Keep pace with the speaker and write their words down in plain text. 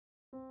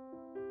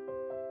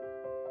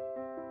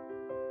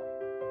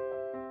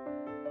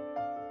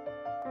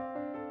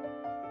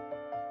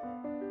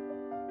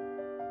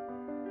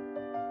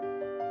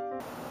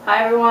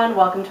Hi everyone,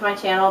 welcome to my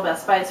channel,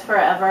 Best Bites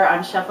Forever.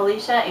 I'm Chef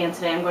Alicia, and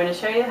today I'm going to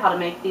show you how to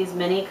make these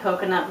mini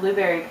coconut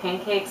blueberry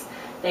pancakes.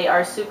 They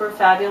are super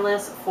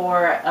fabulous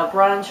for a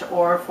brunch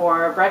or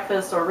for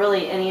breakfast or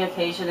really any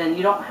occasion, and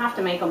you don't have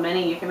to make them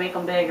mini. You can make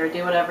them big or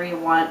do whatever you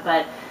want,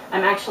 but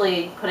I'm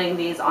actually putting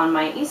these on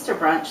my Easter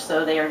brunch,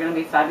 so they are going to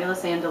be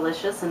fabulous and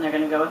delicious, and they're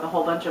going to go with a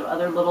whole bunch of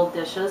other little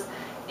dishes.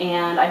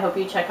 And I hope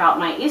you check out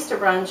my Easter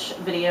brunch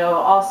video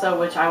also,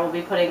 which I will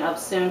be putting up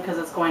soon because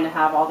it's going to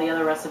have all the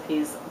other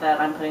recipes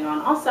that I'm putting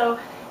on also.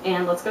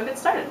 And let's go get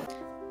started.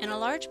 In a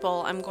large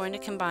bowl, I'm going to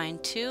combine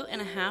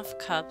 2½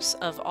 cups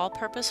of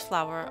all-purpose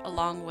flour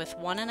along with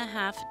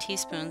 1½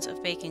 teaspoons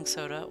of baking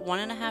soda,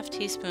 1½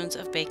 teaspoons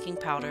of baking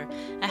powder,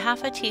 a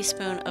 ½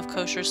 teaspoon of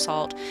kosher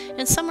salt,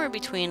 and somewhere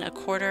between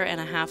 1/4 and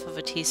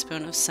 1/2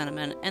 teaspoon of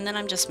cinnamon, and then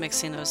I'm just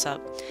mixing those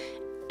up.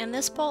 In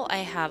this bowl I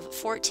have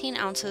 14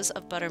 ounces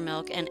of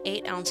buttermilk and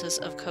 8 ounces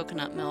of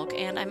coconut milk,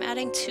 and I'm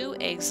adding 2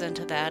 eggs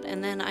into that,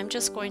 and then I'm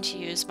just going to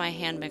use my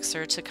hand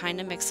mixer to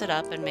kind of mix it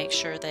up and make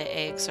sure the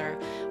eggs are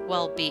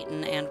well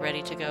beaten and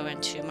ready to go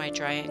into my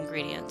dry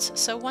ingredients.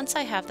 So once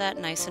I have that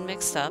nice and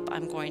mixed up,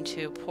 I'm going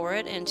to pour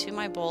it into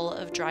my bowl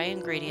of dry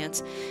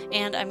ingredients,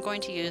 and I'm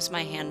going to use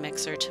my hand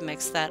mixer to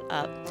mix that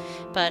up.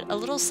 But a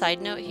little side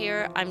note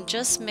here, I'm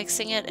just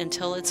mixing it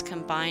until it's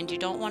combined. You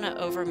don't want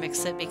to over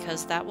mix it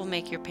because that will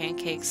make your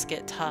pancakes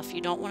get tough.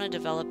 You don't want to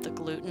develop the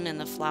gluten in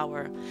the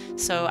flour.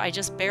 So I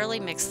just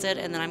barely mixed it,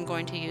 and then I'm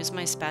going to use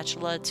my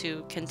spatula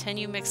to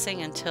continue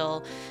mixing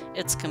until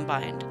it's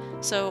combined.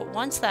 So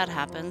once that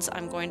happens,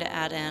 I'm going to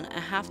add in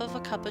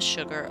 1/2 cup of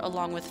sugar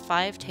along with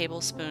 5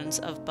 tablespoons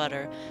of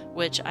butter,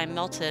 which I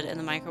melted in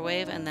the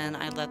microwave and then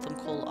I let them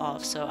cool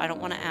off. So I don't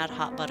want to add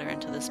hot butter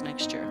into this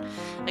mixture.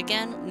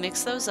 Again,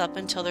 mix those up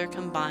until they're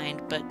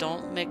combined, but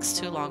don't mix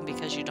too long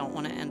because you don't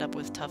want to end up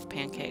with tough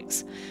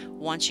pancakes.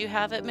 Once you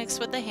have it mixed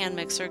with the hand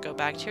mixer, go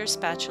back to your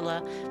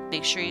spatula,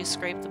 make sure you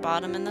scrape the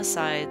bottom and the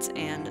sides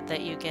and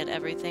that you get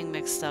everything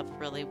mixed up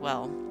really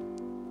well.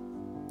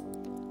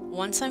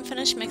 Once I'm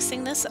finished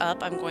mixing this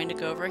up, I'm going to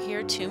go over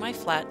here to my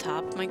flat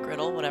top, my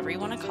griddle, whatever you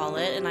want to call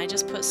it, and I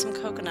just put some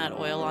coconut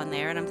oil on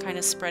there and I'm kind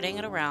of spreading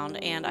it around,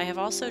 and I have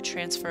also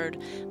transferred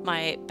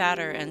my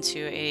batter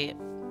into a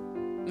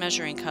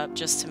measuring cup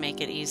just to make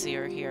it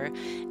easier here,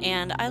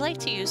 and I like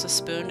to use a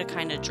spoon to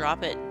kind of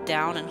drop it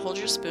down and hold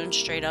your spoon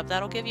straight up.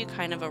 That'll give you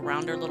kind of a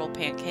rounder little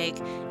pancake,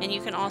 and you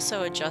can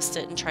also adjust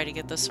it and try to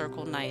get the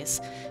circle nice.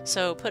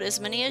 So put as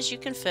many as you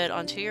can fit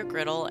onto your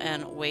griddle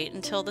and wait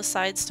until the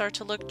sides start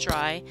to look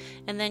dry,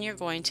 and then you're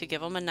going to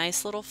give them a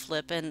nice little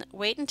flip and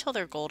wait until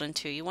they're golden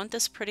too. You want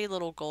this pretty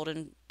little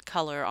golden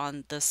color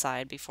on this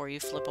side before you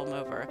flip them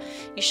over.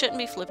 You shouldn't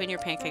be flipping your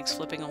pancakes,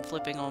 flipping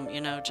them,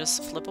 you know,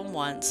 just flip them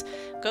once.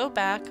 Go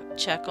back,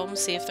 check them,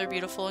 see if they're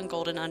beautiful and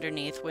golden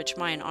underneath, which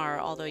mine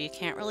are, although you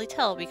can't really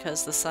tell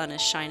because the sun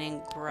is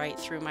shining bright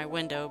through my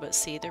window, but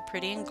see, they're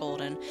pretty and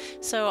golden.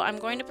 So I'm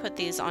going to put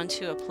these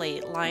onto a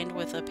plate lined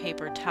with a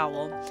paper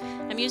towel.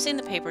 I'm using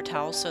the paper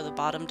towel so the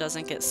bottom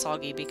doesn't get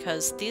soggy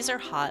because these are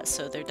hot,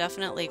 so they're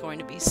definitely going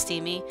to be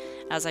steamy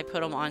as I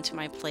put them onto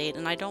my plate,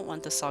 and I don't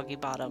want the soggy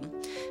bottom.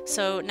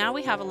 So now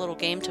we have a little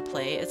game to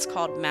play. It's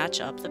called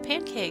Match Up the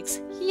Pancakes.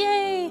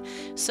 Yay!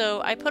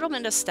 So I put them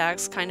into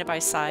stacks kind of by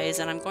size,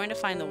 and I'm going to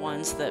find the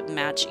ones that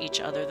match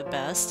each other the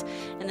best,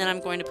 and then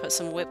I'm going to put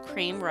some whipped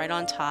cream right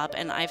on top,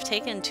 and I've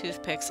taken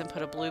toothpicks and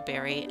put a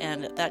blueberry,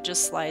 and that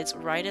just slides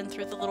right in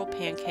through the little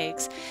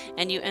pancakes,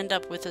 and you end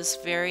up with this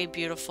very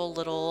beautiful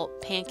little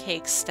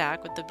pancake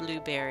stack with the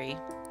blueberry.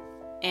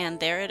 And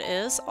there it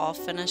is, all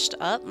finished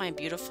up, my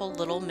beautiful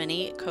little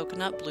mini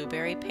coconut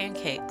blueberry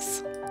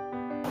pancakes.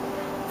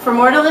 For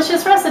more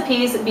delicious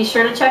recipes, be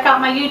sure to check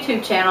out my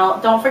YouTube channel.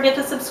 Don't forget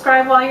to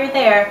subscribe while you're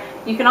there.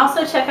 You can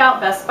also check out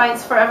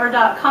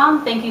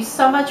bestbitesforever.com. Thank you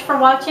so much for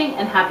watching,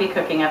 and happy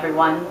cooking,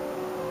 everyone.